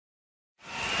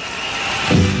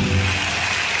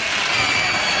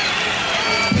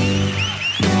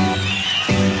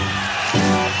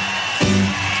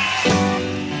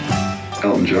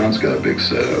John's got a big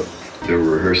setup. They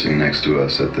were rehearsing next to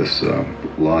us at this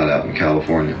lot out in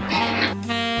California.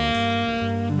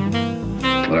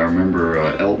 But I remember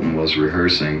Elton was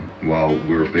rehearsing while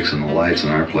we were fixing the lights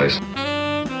in our place.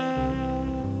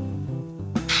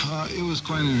 It was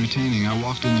quite entertaining. I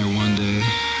walked in there one day.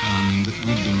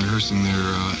 We'd been rehearsing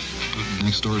there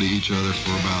next door to each other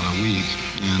for about a week,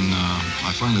 and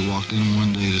I finally walked in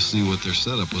one day to see what their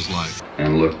setup was like.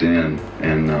 And looked in,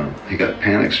 and he got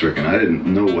panic-stricken. I didn't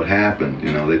know what happened.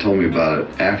 You know, they told me about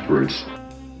it afterwards.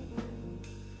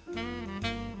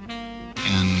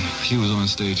 And he was on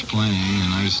stage playing,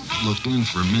 and I just looked in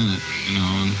for a minute, you know,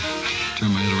 and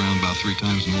turned my head around about 3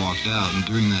 times and walked out. And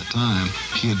during that time,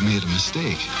 he had made a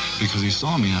mistake because he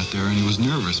saw me out there and he was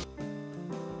nervous.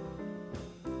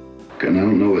 And I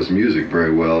don't know his music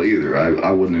very well either.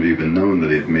 I wouldn't have even known that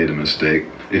he'd made a mistake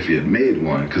if he had made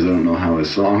one, because I don't know how his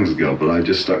songs go. But I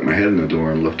just stuck my head in the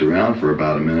door and looked around for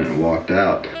about a minute and walked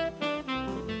out.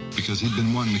 Because he'd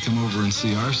been wanting to come over and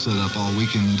see our setup all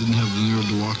weekend and didn't have the nerve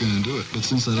to walk in and do it. But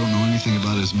since I don't know anything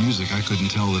about his music, I couldn't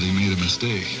tell that he made a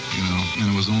mistake, you know.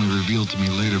 And it was only revealed to me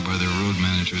later by their road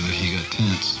manager that he got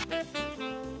tense.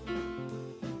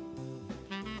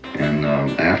 And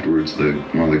afterwards,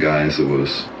 one of the guys that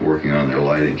was working on their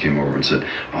lighting came over and said,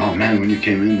 "Oh man, when you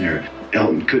came in there,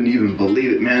 Elton couldn't even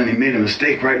believe it, man. He made a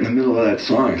mistake right in the middle of that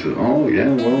song." I said, "Oh yeah,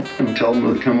 well, tell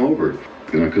him to come over."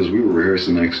 You know, because we were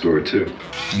rehearsing next door too.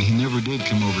 And he never did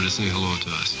come over to say hello to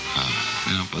us.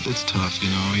 You know, but it's tough, you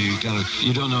know.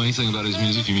 You don't know anything about his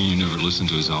music? You mean you never listened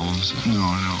to his albums? No,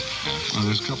 I don't. Well,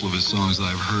 there's a couple of his songs that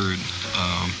I've heard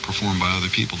performed by other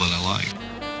people that I like.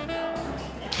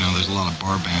 You know, there's a lot of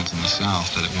bar bands in the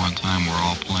South that at one time were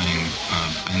all playing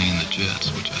Benny and the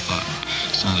Jets, which I thought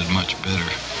sounded much better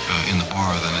in the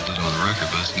bar than it did on the record,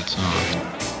 but it's a good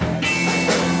song.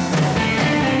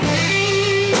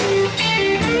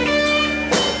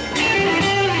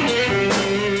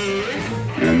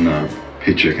 And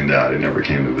he chickened out. He never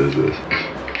came to visit us.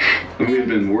 And we'd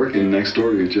been working next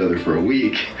door to each other for a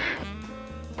week.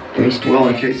 Well,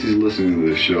 in case he's listening to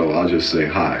this show, I'll just say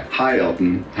hi. Hi,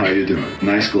 Elton. How you doing?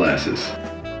 Nice glasses.